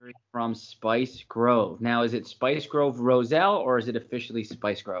from Spice Grove. Now, is it Spice Grove Roselle or is it officially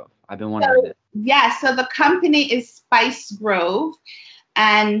Spice Grove? I've been wondering that. Yeah, so the company is Spice Grove,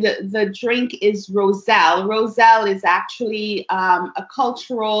 and the drink is Roselle. Roselle is actually a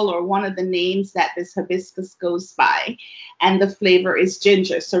cultural, or one of the names that this hibiscus goes by, and the flavor is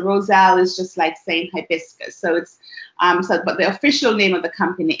ginger. So Roselle is just like saying hibiscus. So it's but the official name of the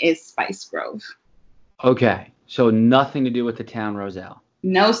company is Spice Grove. Okay, so nothing to do with the town Roselle.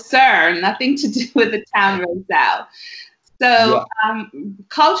 No, sir, nothing to do with the town Roselle. So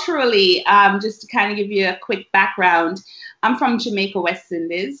culturally, just to kind of give you a quick background, I'm from Jamaica, West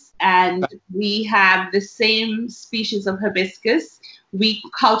Indies, and we have the same species of hibiscus. We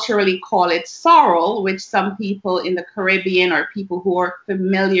culturally call it sorrel, which some people in the Caribbean, or people who are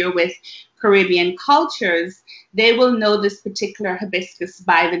familiar with Caribbean cultures, they will know this particular hibiscus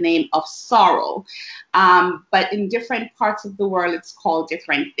by the name of sorrel. But in different parts of the world, it's called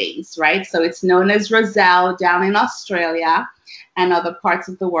different things, right? So it's known as Roselle down in Australia and other parts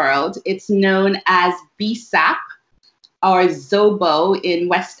of the world. It's known as Bissap or Zobo in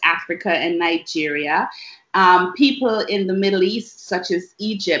West Africa and Nigeria. People in the Middle East, such as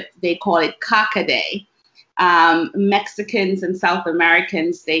Egypt, they call it Kakade. Mexicans and South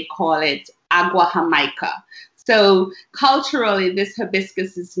Americans, they call it Agua Jamaica. So culturally, this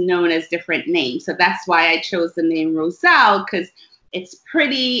hibiscus is known as different names. So that's why I chose the name Roselle, because it's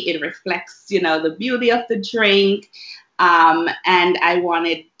pretty, it reflects, the beauty of the drink. And I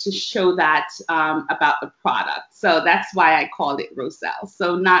wanted to show that about the product. So that's why I called it Roselle.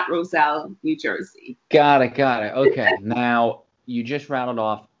 So not Roselle, New Jersey. Got it. Okay. Now, you just rattled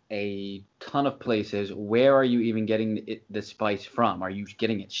off a ton of places. Where are you even getting the spice from? Are you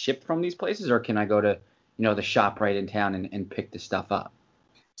getting it shipped from these places, or can I go to, the shop right in town and pick the stuff up?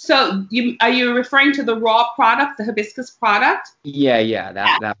 So are you referring to the raw product, the hibiscus product? Yeah,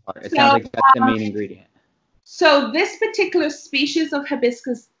 that part. It sounds like that's the main ingredient. So this particular species of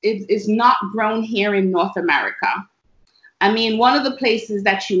hibiscus is not grown here in North America. I mean, one of the places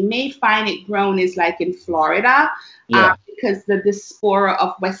that you may find it grown is like in Florida, because the diaspora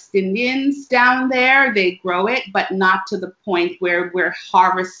of West Indians down there, they grow it, but not to the point where we're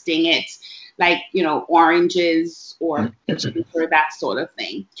harvesting it like, oranges or peaches or that sort of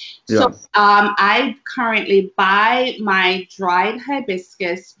thing. Yeah. So I currently buy my dried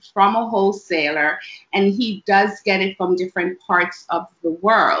hibiscus from a wholesaler, and he does get it from different parts of the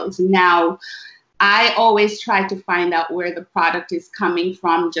world. Now, I always try to find out where the product is coming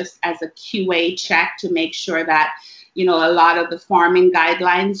from, just as a QA check to make sure that, a lot of the farming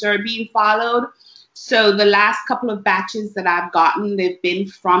guidelines are being followed. So the last couple of batches that I've gotten, they've been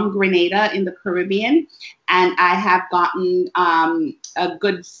from Grenada in the Caribbean, and I have gotten a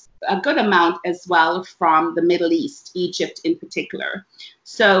good amount as well from the Middle East, Egypt in particular.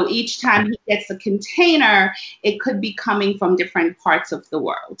 So each time he gets a container, it could be coming from different parts of the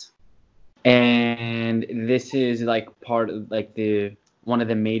world. And this is like part of like one of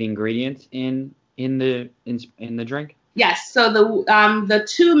the main ingredients in the drink? Yes. So the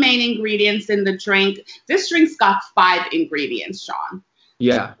two main ingredients in the drink. This drink's got 5 ingredients, Sean.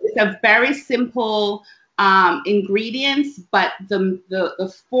 Yeah. It's a very simple ingredients, but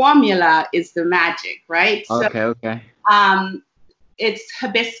the formula is the magic, right? Okay. It's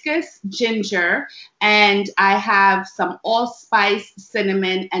hibiscus, ginger, and I have some allspice,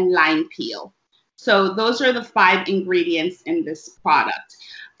 cinnamon, and lime peel. So those are the 5 ingredients in this product.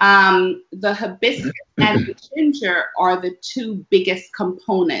 The hibiscus and the ginger are the 2 biggest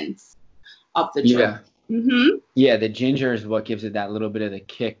components of the drink. Yeah. Mm-hmm. Yeah, the ginger is what gives it that little bit of the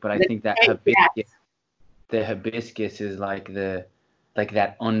kick, but I think that the hibiscus is like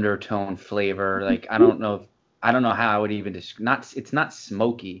that undertone flavor. Like I don't know how I would even describe. It's not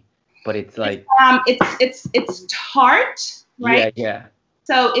smoky, but it's like it's tart, right? Yeah.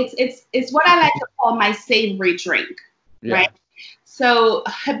 So it's what I like to call my savory drink, right? So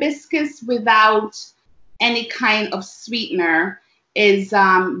hibiscus without any kind of sweetener is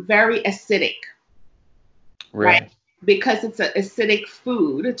very acidic, right? Because it's an acidic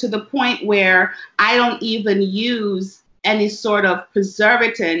food, to the point where I don't even use any sort of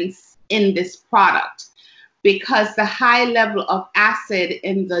preservatives in this product, because the high level of acid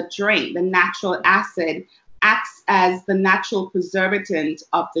in the drink, the natural acid, acts as the natural preservative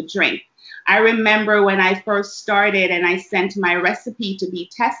of the drink. I remember when I first started and I sent my recipe to be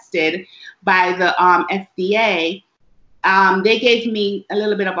tested by the FDA, they gave me a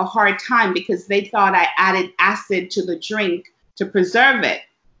little bit of a hard time because they thought I added acid to the drink to preserve it.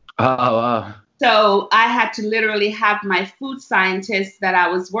 Oh. So I had to literally have my food scientist that I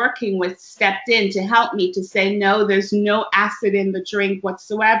was working with stepped in to help me to say, no, there's no acid in the drink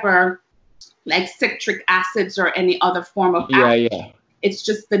whatsoever, like citric acids or any other form of acid. Yeah. It's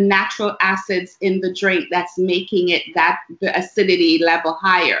just the natural acids in the drink that's making it the acidity level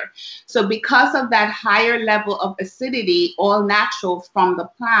higher. So because of that higher level of acidity, all natural from the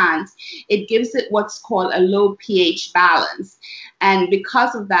plant, it gives it what's called a low pH balance. And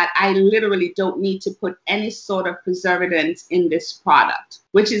because of that, I literally don't need to put any sort of preservatives in this product,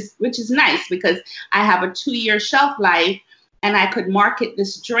 which is nice because I have a 2-year shelf life and I could market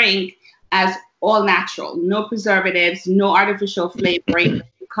this drink as all natural, no preservatives, no artificial flavoring,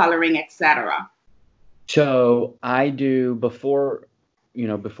 coloring, etc. So I do before we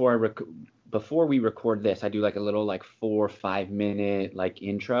record this, I do like a little like 4 or 5 minute like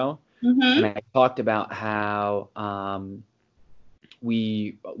intro, and I talked about how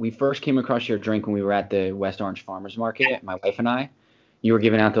we first came across your drink when we were at the West Orange Farmers Market. My wife and I, you were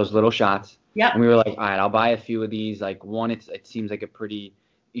giving out those little shots. Yep. And we were like, all right, I'll buy a few of these. Like one, it seems like a pretty,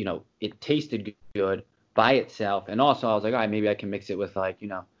 it tasted good by itself. And also I was like, all right, maybe I can mix it with like,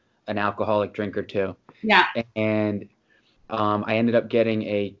 an alcoholic drink or two. Yeah. And I ended up getting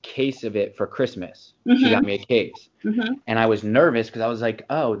a case of it for Christmas. She got me a case. And I was nervous because I was like,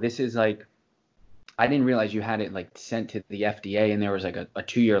 oh, this is like, I didn't realize you had it like sent to the FDA and there was like a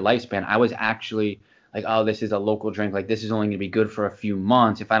 2-year lifespan. I was actually like, oh, this is a local drink. Like this is only going to be good for a few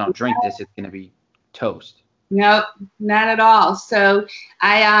months. If I don't drink this, it's going to be toast. No, not at all. So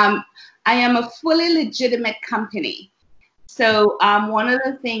I am a fully legitimate company. So one of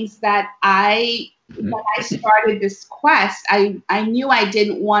the things that when I started this quest, I knew I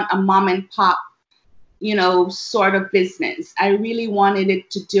didn't want a mom and pop, sort of business. I really wanted it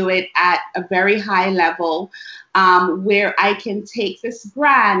to do it at a very high level where I can take this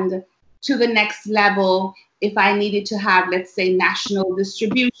brand to the next level if I needed to have, let's say, national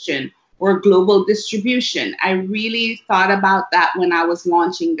distribution or global distribution. I really thought about that when I was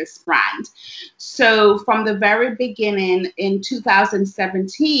launching this brand. So from the very beginning in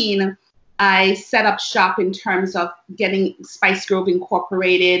 2017, I set up shop in terms of getting Spice Grove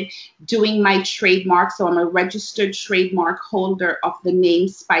Incorporated, doing my trademark. So I'm a registered trademark holder of the name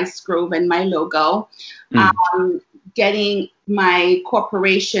Spice Grove and my logo. Getting my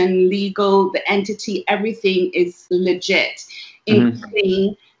corporation legal, the entity, everything is legit,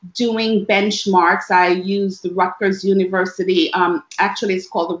 including doing benchmarks. I use the Rutgers University, actually it's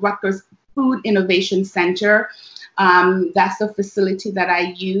called the Rutgers Food Innovation Center. That's the facility that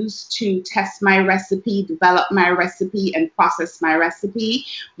I use to test my recipe, develop my recipe, and process my recipe.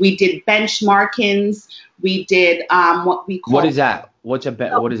 We did benchmarkings. We did what we call... What is that? What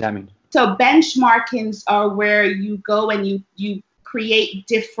does that mean? So benchmarkings are where you go and you create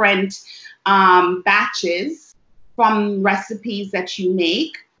different batches from recipes that you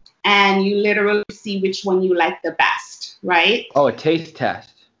make, and you literally see which one you like the best, right? Oh, a taste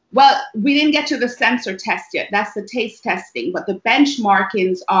test. Well, we didn't get to the sensor test yet. That's the taste testing. But the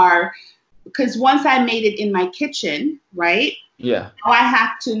benchmarkings are, because once I made it in my kitchen, right? Yeah. Now I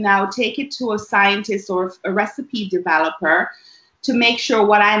have to now take it to a scientist or a recipe developer to make sure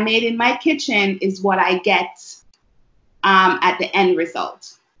what I made in my kitchen is what I get at the end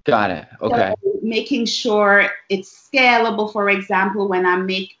result. Got it. Okay. So making sure it's scalable. For example, when I'm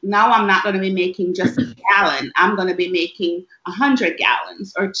not going to be making just a gallon. I'm going to be making 100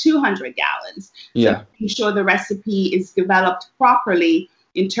 gallons or 200 gallons. Yeah. So making sure the recipe is developed properly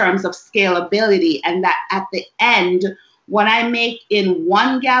in terms of scalability, and that at the end, what I make in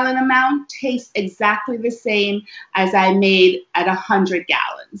 1 gallon amount tastes exactly the same as I made at 100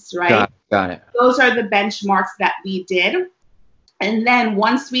 gallons, right? Got it. Those are the benchmarks that we did. And then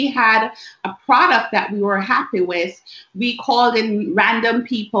once we had a product that we were happy with, we called in random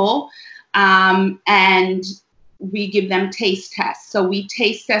people and we give them taste tests. So we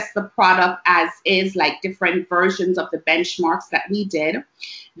taste test the product as is, like different versions of the benchmarks that we did.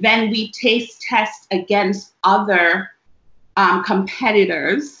 Then we taste test against other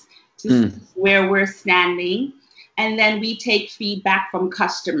competitors to see where we're standing. And then we take feedback from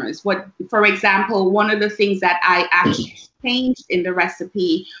customers. For example, one of the things that I actually changed in the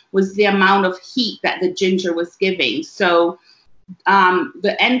recipe was the amount of heat that the ginger was giving. So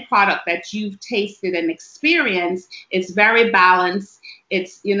the end product that you've tasted and experienced is very balanced.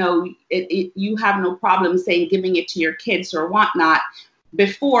 It's, you have no problem saying giving it to your kids or whatnot.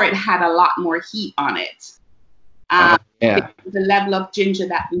 Before, it had a lot more heat on it. The level of ginger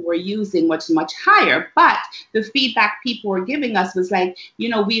that we were using was much higher, but the feedback people were giving us was like,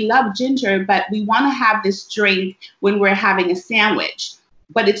 we love ginger, but we want to have this drink when we're having a sandwich,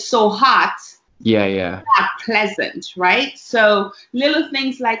 but it's so hot Yeah, yeah. Not pleasant, right? So little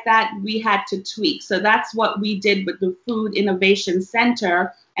things like that we had to tweak. So that's what we did with the Food Innovation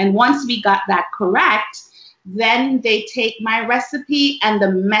Center. And once we got that correct, then they take my recipe and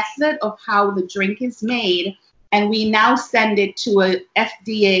the method of how the drink is made, and we now send it to a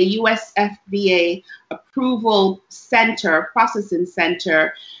FDA, US FDA approval center, processing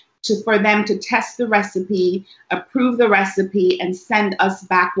center, for them to test the recipe, approve the recipe, and send us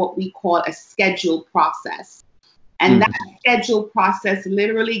back what we call a schedule process. And that schedule process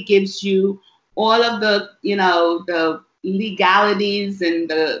literally gives you all of the, the legalities and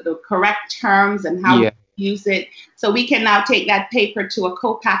the correct terms and how to use it. So we can now take that paper to a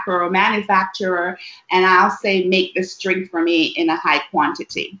co-packer or manufacturer, and I'll say, make this drink for me in a high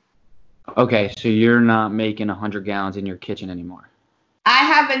quantity. Okay, so you're not making 100 gallons in your kitchen anymore.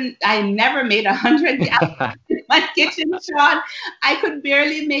 I never made 100 gallons in my kitchen, Sean. I could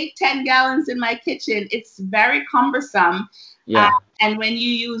barely make 10 gallons in my kitchen. It's very cumbersome. Yeah. And when you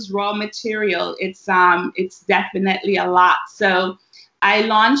use raw material, it's definitely a lot. So I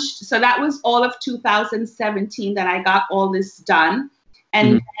launched, so that was all of 2017 that I got all this done.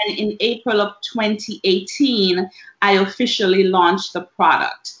 And then in April of 2018, I officially launched the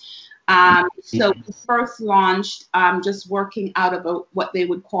product. So we first launched just working out of what they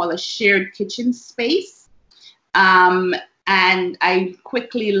would call a shared kitchen space. And I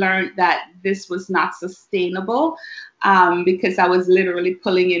quickly learned that this was not sustainable because I was literally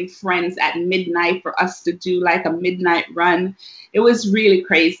pulling in friends at midnight for us to do like a midnight run. It was really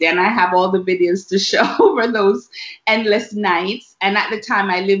crazy. And I have all the videos to show over those endless nights. And at the time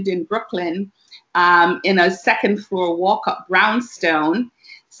I lived in Brooklyn in a second floor walk-up brownstone.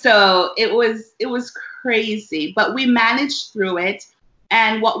 So it was crazy, but we managed through it.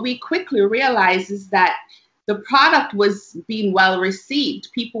 And what we quickly realized is that the product was being well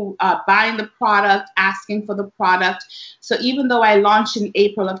received. People buying the product, asking for the product. So even though I launched in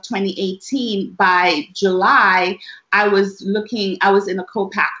April of 2018, by July, I was in a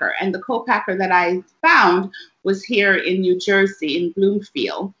co-packer. And the co-packer that I found was here in New Jersey, in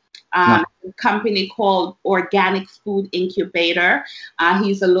Bloomfield. A company called Organic Food Incubator.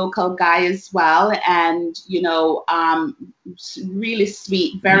 He's a local guy as well, and really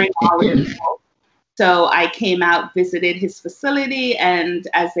sweet, very knowledgeable. So I came out, visited his facility, and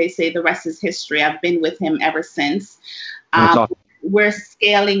as they say, the rest is history. I've been with him ever since. Awesome. We're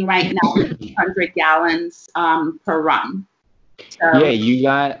scaling right now 100 gallons per run. So, yeah, you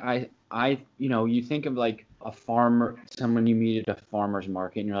got you think of like a farmer, someone you meet at a farmer's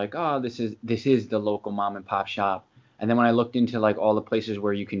market, and you're like, oh, this is the local mom and pop shop. And then when I looked into like all the places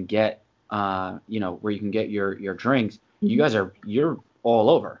where you can get your drinks, you're all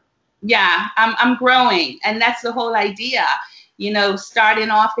over. Yeah, I'm growing, and that's the whole idea.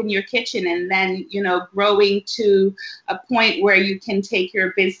 Starting off in your kitchen and then, growing to a point where you can take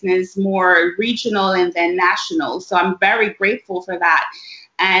your business more regional and then national. So I'm very grateful for that.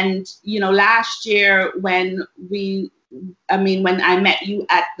 And, last year when I met you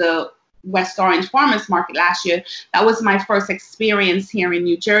at the West Orange Farmers Market last year, that was my first experience here in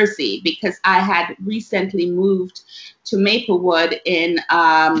New Jersey because I had recently moved to Maplewood in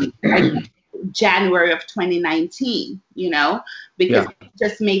January of 2019, because it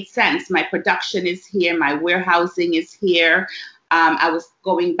just made sense. My production is here. My warehousing is here. I was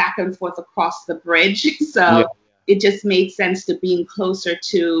going back and forth across the bridge. So it just made sense to being closer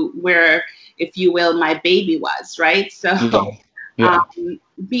to where, if you will, my baby was, right? So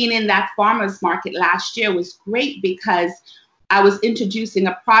being in that farmer's market last year was great because I was introducing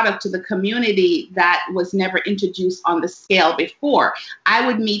a product to the community that was never introduced on the scale before. I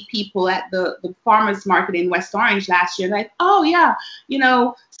would meet people at the farmer's market in West Orange last year, like, oh yeah,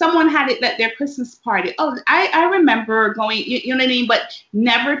 someone had it at their Christmas party. Oh, I remember going, you know what I mean? But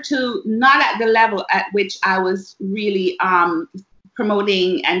not at the level at which I was really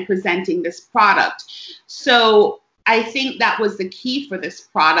promoting and presenting this product. So I think that was the key for this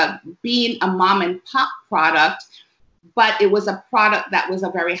product, being a mom and pop product. But it was a product that was a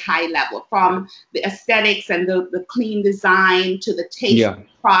very high level, from the aesthetics and the clean design to the taste of the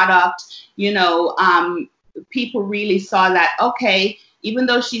product. People really saw that, okay, even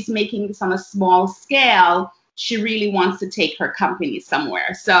though she's making this on a small scale, she really wants to take her company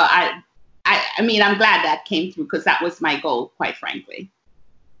somewhere. So I'm glad that came through because that was my goal, quite frankly.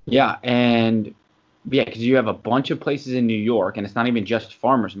 Yeah, and because you have a bunch of places in New York, and it's not even just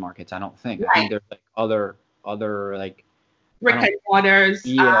farmers markets, I don't think. Right. I think there's like other like brick and mortars.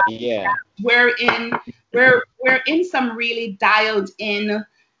 Yeah. We're in some really dialed in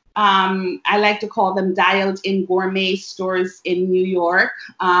I like to call them dialed-in gourmet stores in New York.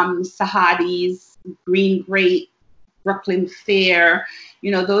 Sahadi's, Green Grape, Brooklyn Fair.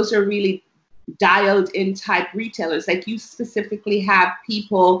 Those are really dialed-in type retailers. Like, you specifically have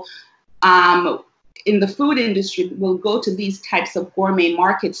people in the food industry will go to these types of gourmet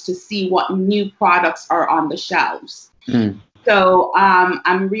markets to see what new products are on the shelves. So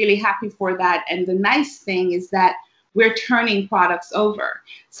I'm really happy for that. And the nice thing is that we're turning products over.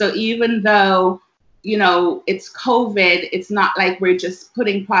 So even though, it's COVID, it's not like we're just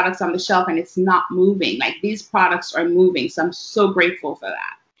putting products on the shelf and it's not moving. Like, these products are moving. So I'm so grateful for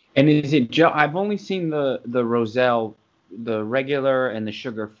that. And is it I've only seen the Roselle, the regular and the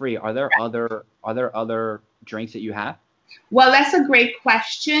sugar-free. Are there other drinks that you have? Well, that's a great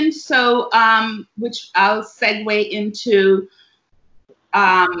question. So, which I'll segue into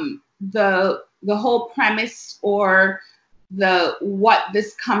the whole premise or what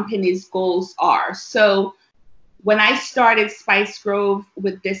this company's goals are. So, when I started Spice Grove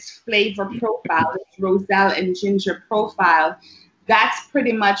with this flavor profile, this Roselle and ginger profile, that's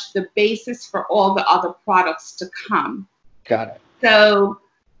pretty much the basis for all the other products to come. Got it. So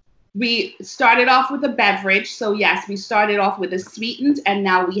we started off with a beverage. So yes, we started off with a sweetened, and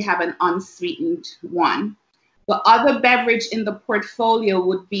now we have an unsweetened one. The other beverage in the portfolio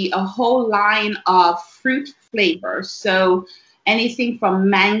would be a whole line of fruit flavors. So anything from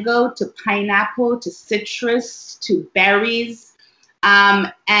mango to pineapple to citrus to berries.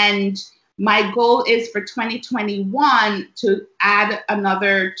 And my goal is for 2021 to add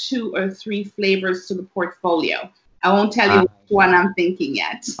another 2 or 3 flavors to the portfolio. I won't tell you which one I'm thinking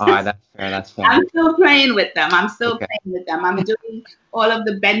yet. All right, that's fair. That's fair. I'm still playing with them. I'm doing all of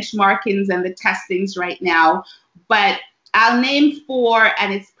the benchmarkings and the testings right now. But I'll name 4,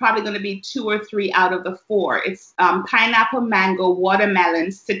 and it's probably going to be 2 or 3 out of the 4. It's pineapple, mango,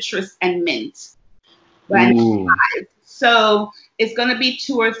 watermelon, citrus, and mint. And 5. So it's going to be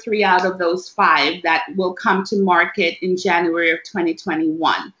 2 or 3 out of those 5 that will come to market in January of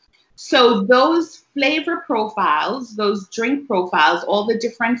 2021. So those flavor profiles, those drink profiles, all the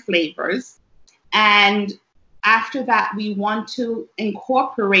different flavors. And after that, we want to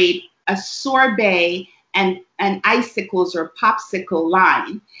incorporate a sorbet and icicles or popsicle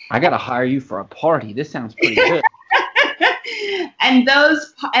line. I got to hire you for a party. This sounds pretty good. And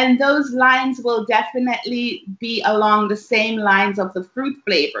those lines will definitely be along the same lines of the fruit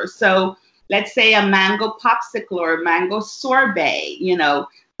flavor. So let's say a mango popsicle or a mango sorbet,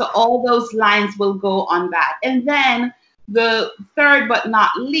 So all those lines will go on that. And then the third but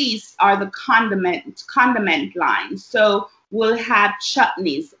not least are the condiment lines. So we'll have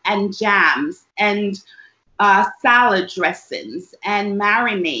chutneys and jams and salad dressings and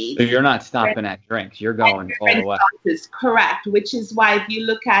marinades. So you're not stopping at drinks. You're going all the way. Sauces, correct. Which is why if you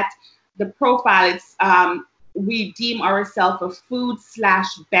look at the profile, it's we deem ourselves a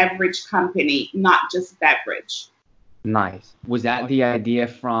food/beverage company, not just beverage. Nice. Was that the idea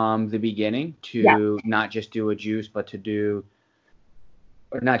from the beginning to not just do a juice, but to do,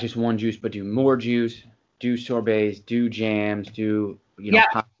 or not just one juice, but do more juice, do sorbets, do jams, do,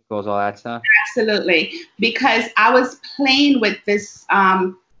 popsicles, all that stuff? Absolutely. Because I was playing with this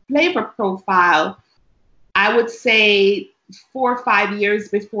flavor profile, I would say 4 or 5 years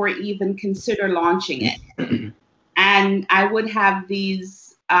before I even consider launching it. And I would have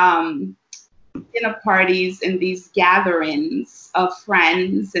these dinner parties and these gatherings of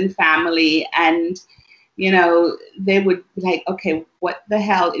friends and family, and they would be like, okay, what the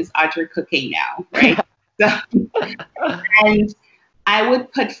hell is Audrey cooking now, right? And I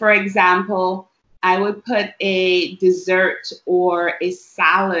would put, for example, a dessert or a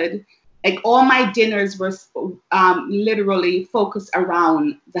salad. Like, all my dinners were literally focused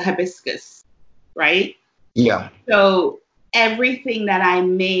around the hibiscus, right? Yeah. So everything that I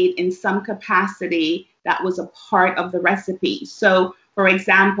made in some capacity, that was a part of the recipe. So, for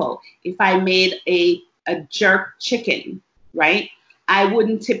example, if I made a jerk chicken, right, I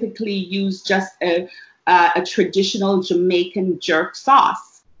wouldn't typically use just a traditional Jamaican jerk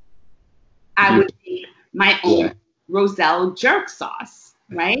sauce. I would make my own Roselle jerk sauce,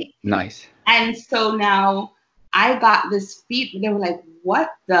 right? Nice. And so now I got this feed. They were like,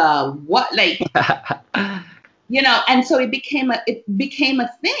 what? Like, and so it became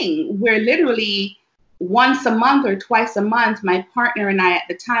a thing where literally once a month or twice a month, my partner and I at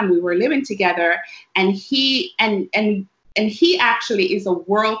the time, we were living together, and he actually is a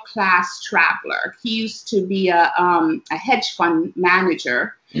world-class traveler. He used to be a hedge fund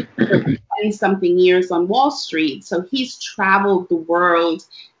manager for 20-something years on Wall Street. So he's traveled the world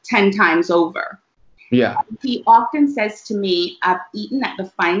 10 times over. Yeah. He often says to me, I've eaten at the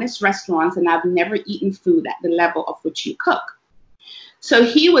finest restaurants and I've never eaten food at the level of which you cook. So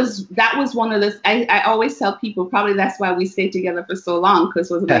that was one of the, I always tell people, probably that's why we stayed together for so long, because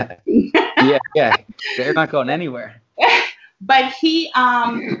it was like, yeah, they're not going anywhere. But he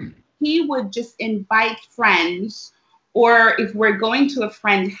would just invite friends, or if we're going to a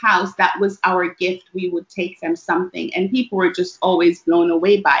friend's house, that was our gift. We would take them something, and people were just always blown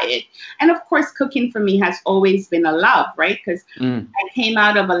away by it. And of course, cooking for me has always been a love, right? Because I came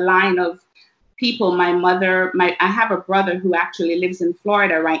out of a line of people. My mother, I have a brother who actually lives in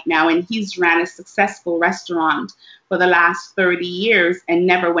Florida right now, and he's ran a successful restaurant for the last 30 years and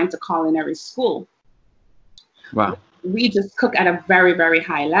never went to culinary school. Wow. We just cook at a very, very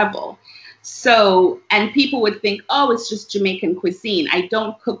high level. So, and people would think, oh, it's just Jamaican cuisine. I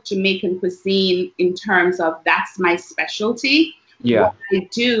don't cook Jamaican cuisine in terms of that's my specialty. Yeah. What I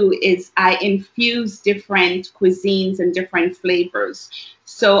do is I infuse different cuisines and different flavors.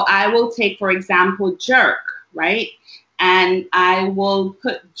 So I will take, for example, jerk, right? And I will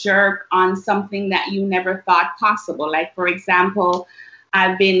put jerk on something that you never thought possible. Like, for example,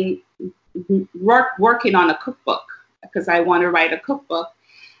 I've been working on a cookbook because I want to write a cookbook.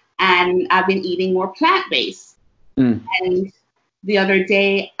 And I've been eating more plant-based. And the other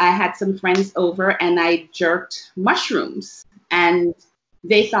day, I had some friends over and I jerked mushrooms. And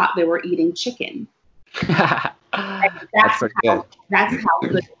they thought they were eating chicken. That's how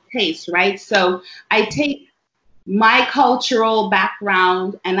good it tastes, right? So I take my cultural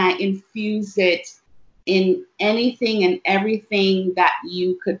background and I infuse it in anything and everything that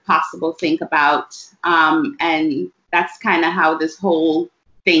you could possibly think about. And that's kind of how this whole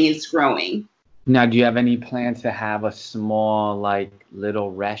thing is growing. Now, do you have any plans to have a small, like,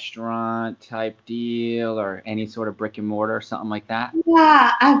 little restaurant type deal or any sort of brick and mortar or something like that?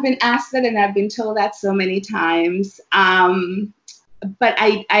 Yeah, I've been asked that and I've been told that so many times. But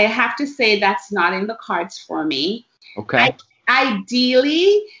I have to say that's not in the cards for me. Okay.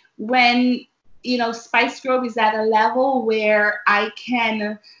 Ideally, when, Spice Grove is at a level where I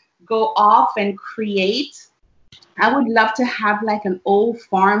can go off and create, I would love to have like an old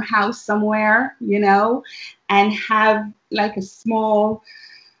farmhouse somewhere, and have like a small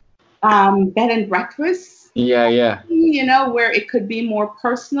bed and breakfast. Yeah. Where it could be more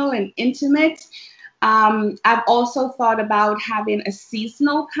personal and intimate. I've also thought about having a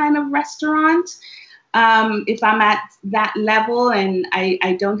seasonal kind of restaurant. If I'm at that level and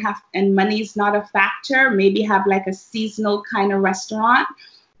I don't have, and money's not a factor, maybe have like a seasonal kind of restaurant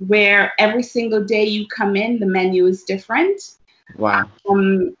where every single day you come in, the menu is different. Wow.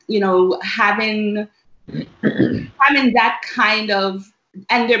 Having that kind of,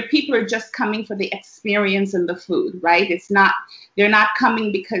 and people are just coming for the experience and the food, right? They're not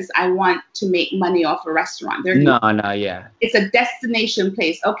coming because I want to make money off a restaurant. Yeah. It's a destination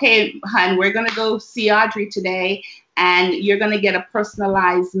place. Okay, hon, we're gonna go see Audrey today, and you're gonna get a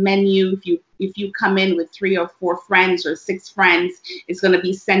personalized menu. If you come in with 3 or 4 friends or 6 friends, it's gonna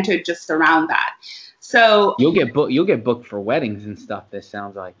be centered just around that. So you'll get booked for weddings and stuff. This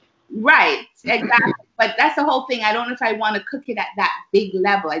sounds like. Right, exactly. But that's the whole thing. I don't know if I want to cook it at that big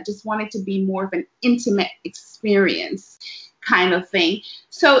level. I just want it to be more of an intimate experience kind of thing.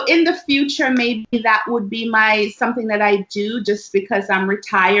 So in the future, maybe that would be something that I do just because I'm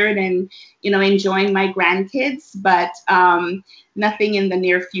retired and, enjoying my grandkids, but nothing in the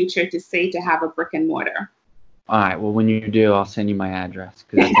near future to say to have a brick and mortar. All right. Well, when you do, I'll send you my address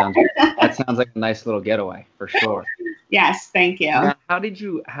because that sounds like a nice little getaway for sure. Yes, thank you. Now, how did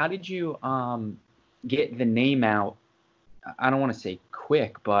you get the name out? I don't want to say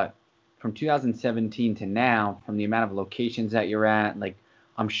quick, but from 2017 to now, from the amount of locations that you're at, like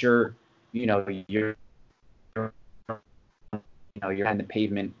I'm sure you're on the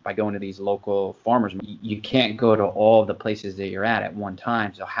pavement by going to these local farmers. You can't go to all the places that you're at one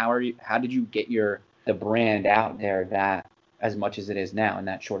time. So how did you get the brand out there that as much as it is now in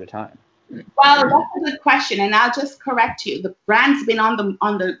that short a time? Well, that's a good question, and I'll just correct you. The brand's been on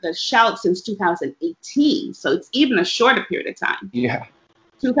the shelf since 2018, so it's even a shorter period of time. Yeah.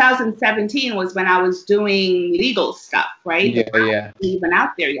 2017 was when I was doing legal stuff, right? Yeah. Even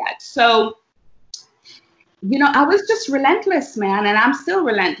out there yet. So, I was just relentless, man, and I'm still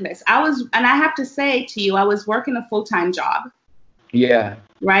relentless. And I have to say to you, I was working a full-time job. Yeah.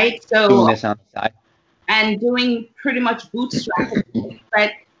 Right. So doing this on the side. And doing pretty much bootstrapping,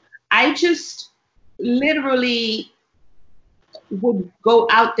 but I just literally would go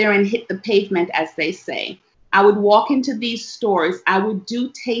out there and hit the pavement, as they say. I would walk into these stores. I would do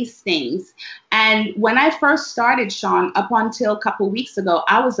tastings. And when I first started, Sean, up until a couple of weeks ago,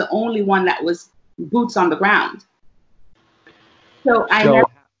 I was the only one that was boots on the ground. So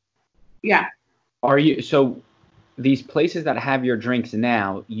yeah. Are you, so these places that have your drinks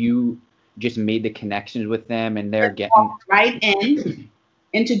now, you just made the connections with them and they're getting right in,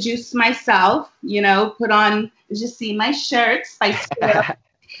 introduce myself, you know, put on, just see my shirt, spice it up.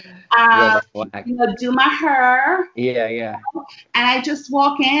 You know, do my hair. Yeah. And I just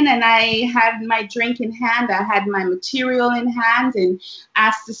walk in and I had my drink in hand. I had my material in hand and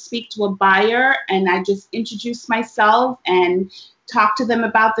asked to speak to a buyer. And I just introduced myself and talked to them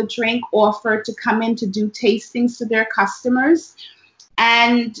about the drink, offered to come in to do tastings to their customers.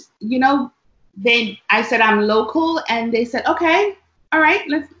 And, you know, I said, I'm local. And they said, okay, all right,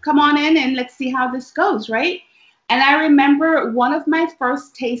 let's come on in and let's see how this goes, right? And I remember one of my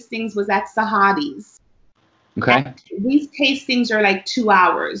first tastings was at Sahadi's. Okay. And these tastings are like 2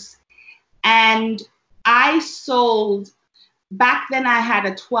 hours. And I sold, back then I had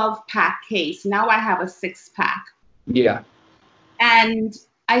a 12-pack case. Now I have a 6-pack. Yeah. And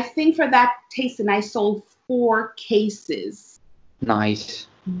I think for that tasting, I sold 4 cases. Nice.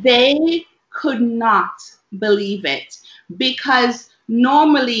 They could not believe it, because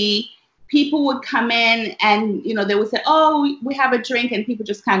normally people would come in and, you know, they would say, oh, we have a drink, and people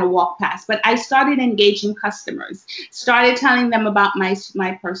just kind of walk past. But I started engaging customers, started telling them about my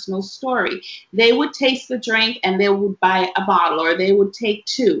personal story. They would taste the drink and they would buy a bottle, or they would take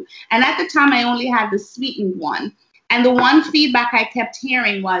 2. And at the time, I only had the sweetened one. And the one feedback I kept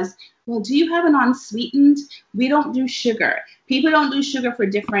hearing was, well, do you have an unsweetened? We don't do sugar. People don't do sugar for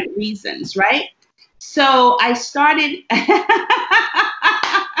different reasons, right? So I started.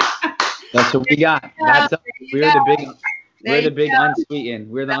 That's what we got. We're the big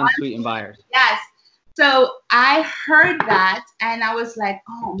unsweetened. We're the unsweetened buyers. Yes. So I heard that and I was like,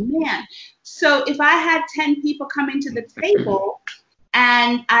 oh man. So if I had 10 people coming to the table,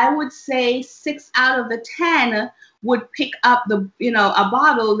 and I would say 6 out of the 10 would pick up a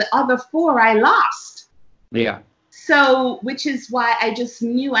bottle, the other 4 I lost. Yeah. So, which is why I just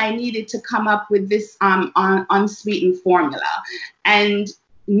knew I needed to come up with this unsweetened formula. And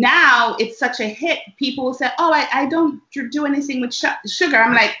now it's such a hit. People will say, oh, I don't do anything with sugar.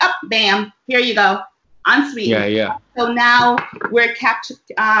 I'm like, oh, bam, here you go, unsweetened. Yeah. So now we're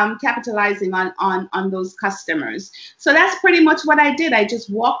capitalizing on those customers. So that's pretty much what I did. I just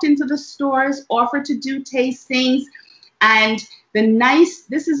walked into the stores, offered to do tastings, and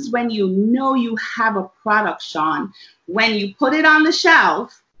this is when you know you have a product, Sean, when you put it on the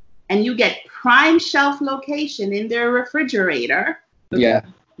shelf and you get prime shelf location in their refrigerator. Yeah.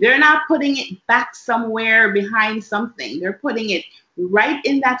 They're not putting it back somewhere behind something. They're putting it right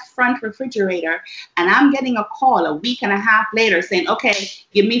in that front refrigerator. And I'm getting a call a week and a half later saying, okay,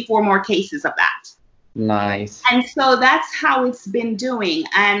 give me 4 more cases of that. Nice. And so that's how it's been doing.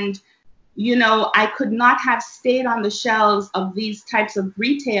 And, you know, I could not have stayed on the shelves of these types of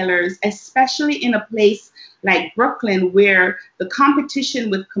retailers, especially in a place like Brooklyn, where the competition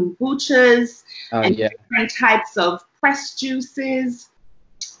with kombuchas and different types of pressed juices,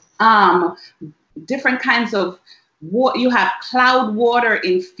 different kinds of you have cloud water,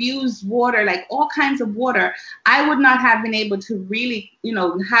 infused water, like all kinds of water. I would not have been able to really, you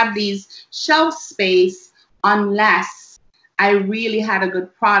know, have these shelf space unless I really had a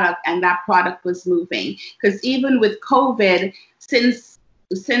good product and that product was moving. Because even with COVID, since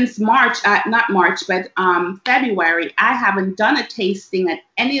March, not March, but February, I haven't done a tasting at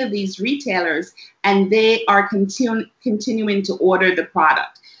any of these retailers, and they are continuing to order the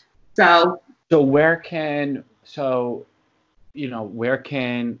product. So where can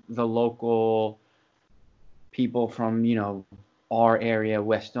the local people from, you know, our area,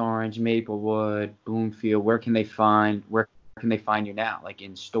 West Orange, Maplewood, Bloomfield, where can they find you now, like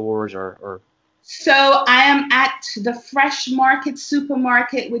in stores or? So I am at the Fresh Market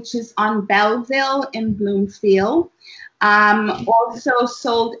Supermarket, which is on Belleville in Bloomfield. Also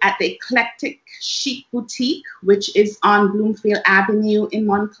sold at the Eclectic Chic Boutique, which is on Bloomfield Avenue in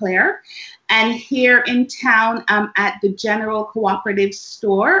Montclair. And here in town, I'm at the General Cooperative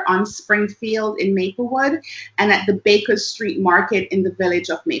Store on Springfield in Maplewood, and at the Baker Street Market in the village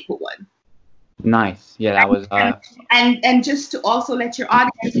of Maplewood. Nice. Yeah, that was. And just to also let your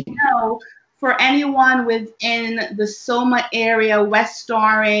audience know, for anyone within the Soma area, West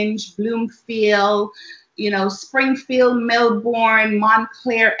Orange, Bloomfield, you know, Springfield, Melbourne,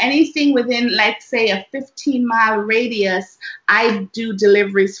 Montclair, anything within, like, say, a 15-mile radius, I do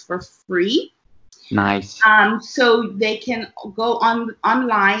deliveries for free. Nice. So they can go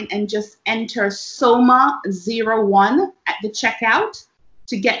online and just enter Soma01 at the checkout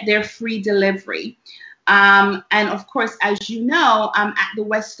to get their free delivery. And of course, as you know, I'm at the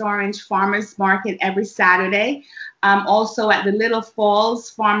West Orange Farmers Market every Saturday. I'm also at the Little Falls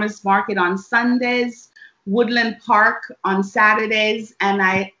Farmers Market on Sundays, Woodland Park on Saturdays, and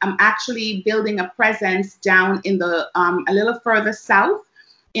I am actually building a presence down in the a little further south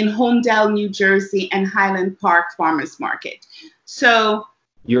in Homedale, New Jersey, and Highland Park Farmers Market. So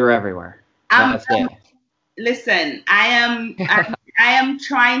you're everywhere. Listen, I am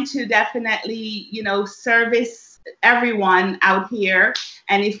trying to definitely, service everyone out here.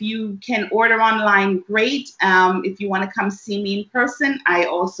 And if you can order online, great. If you want to come see me in person, I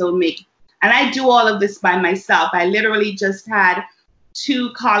also make, and I do all of this by myself. I literally just had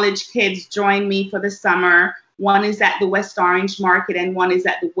 2 college kids join me for the summer. One is at the West Orange Market and one is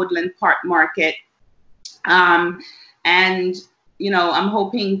at the Woodland Park Market. And I'm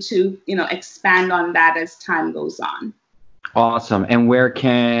hoping to, expand on that as time goes on. Awesome. And where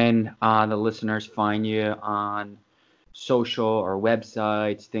can the listeners find you on social or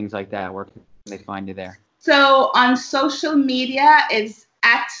websites, things like that? Where can they find you there? So on social media, it's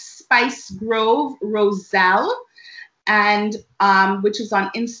at Spice Grove Roselle, and which is on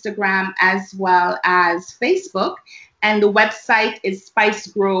Instagram as well as Facebook. And the website is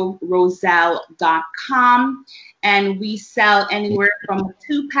spicegroveroselle.com. And we sell anywhere from a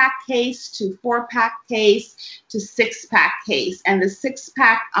 2-pack case to 4-pack case to 6-pack case. And the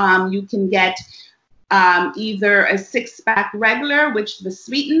 6-pack, you can get either a 6-pack regular, which is the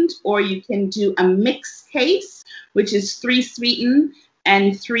sweetened, or you can do a mixed case, which is 3 sweetened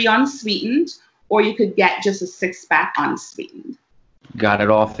and 3 unsweetened, or you could get just a 6-pack unsweetened. Got it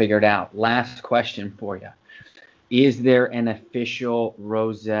all figured out. Last question for you. Is there an official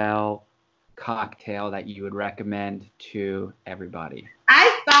Roselle cocktail that you would recommend to everybody?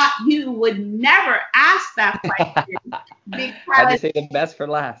 I thought you would never ask that question. I had to say the best for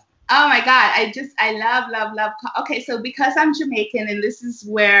last. Oh my God, I love. Okay, so because I'm Jamaican, and this is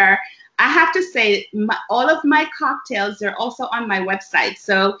where I have to say all of my cocktails, they're also on my website.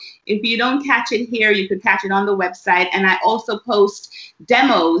 So if you don't catch it here, you could catch it on the website. And I also post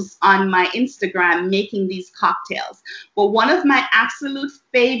demos on my Instagram making these cocktails. But one of my absolute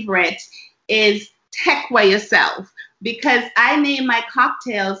favorite is Tekwe Yourself, because I name my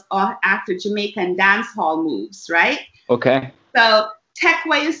cocktails after Jamaican dance hall moves, right? Okay. So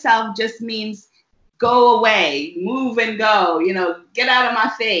Tekwe Yourself just means go away, move and go, get out of my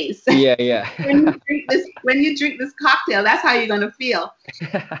face. Yeah. when you drink this cocktail, that's how you're gonna feel.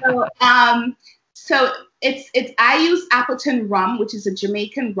 So it's I use Appleton rum, which is a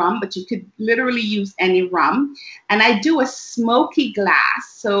Jamaican rum, but you could literally use any rum. And I do a smoky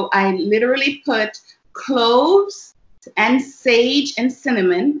glass. So I literally put cloves and sage and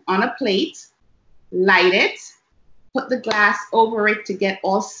cinnamon on a plate, light it, put the glass over it to get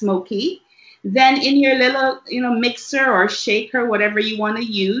all smoky. Then in your little, mixer or shaker, whatever you want to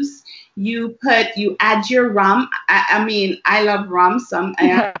use, you add your rum. I love rum. So I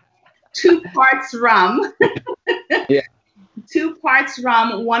have 2 parts rum. Yeah. 2 parts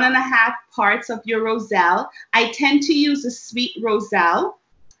rum, 1.5 parts of your Roselle. I tend to use a sweet Roselle,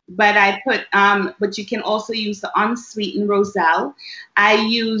 but but you can also use the unsweetened Roselle. I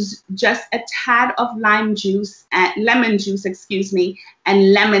use just a tad of lemon juice, and lemon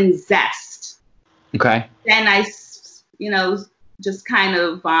zest. Okay. Then I, just kind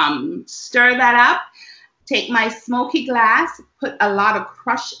of stir that up. Take my smoky glass, put a lot of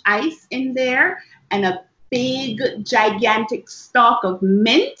crushed ice in there, and a big, gigantic stalk of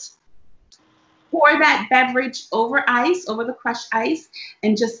mint. Pour that beverage over the crushed ice,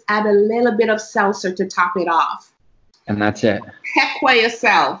 and just add a little bit of seltzer to top it off. And that's it. Tekwe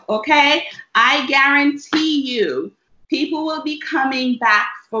Yourself, okay? I guarantee you, people will be coming back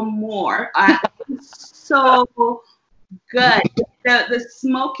for more. So good. The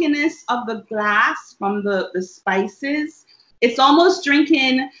smokiness of the glass from the spices. It's almost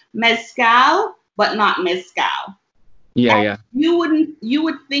drinking mezcal, but not mezcal. Yeah. You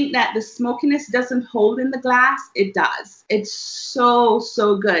would think that the smokiness doesn't hold in the glass. It does. It's so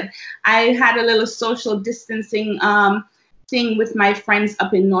good. I had a little social distancing thing with my friends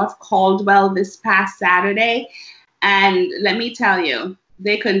up in North Caldwell this past Saturday, and let me tell you,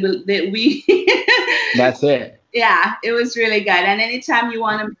 they couldn't. That's it. Yeah, it was really good. And anytime you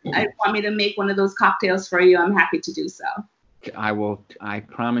want me to make one of those cocktails for you, I'm happy to do so. I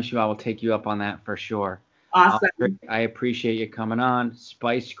promise you, I will take you up on that for sure. Awesome. I appreciate you coming on.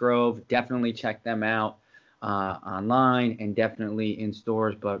 Spice Grove, definitely check them out online and definitely in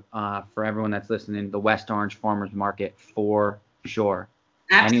stores. But for everyone that's listening, the West Orange Farmers Market for sure.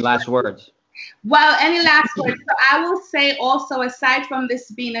 Absolutely. Any last words? Well, any last words? So I will say also, aside from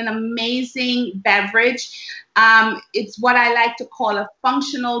this being an amazing beverage, it's what I like to call a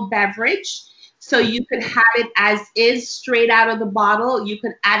functional beverage. So you could have it as is, straight out of the bottle. You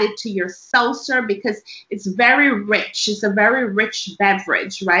could add it to your seltzer because it's very rich. It's a very rich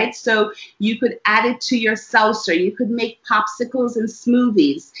beverage, right? So you could add it to your seltzer. You could make popsicles and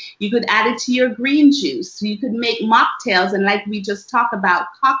smoothies. You could add it to your green juice. You could make mocktails, and like we just talked about,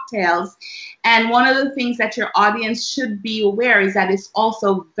 cocktails. And one of the things that your audience should be aware is that it's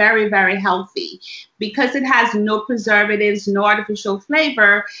also very, very healthy. Because it has no preservatives, no artificial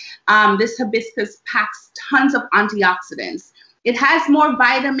flavor, this hibiscus packs tons of antioxidants. It has more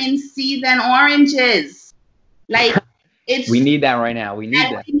vitamin C than oranges. Like, we need that right now. We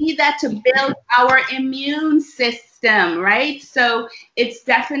need that to build our immune system, right? So it's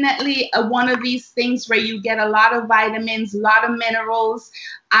definitely one of these things where you get a lot of vitamins, a lot of minerals.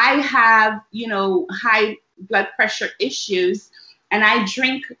 I have, high blood pressure issues, and I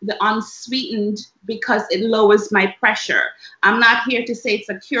drink the unsweetened because it lowers my pressure. I'm not here to say it's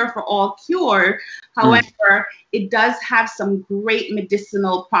a cure for all cure. However, it does have some great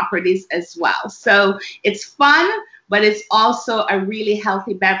medicinal properties as well. So it's fun, but it's also a really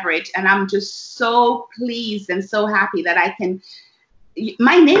healthy beverage. And I'm just so pleased and so happy that I can.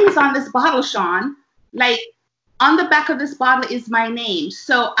 My name is on this bottle, Sean. Like, on the back of this bottle is my name.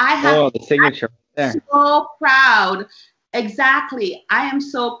 So I have. The signature there. I'm so proud. Exactly. I am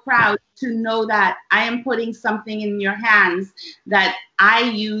so proud to know that I am putting something in your hands that I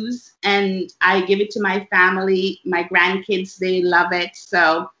use, and I give it to my family, my grandkids. They love it.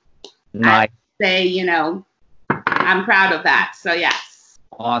 So nice. I say, I'm proud of that. So yes.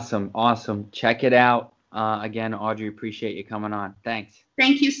 Awesome. Check it out. Again, Audrey, appreciate you coming on. Thanks.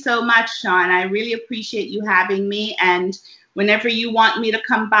 Thank you so much, Sean. I really appreciate you having me. And whenever you want me to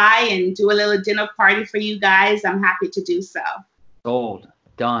come by and do a little dinner party for you guys, I'm happy to do so. Sold.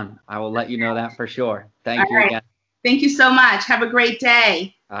 Done. I will let you know that for sure. Thank you again. Thank you so much. Have a great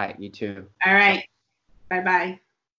day. All right. You too. All right. Bye-bye.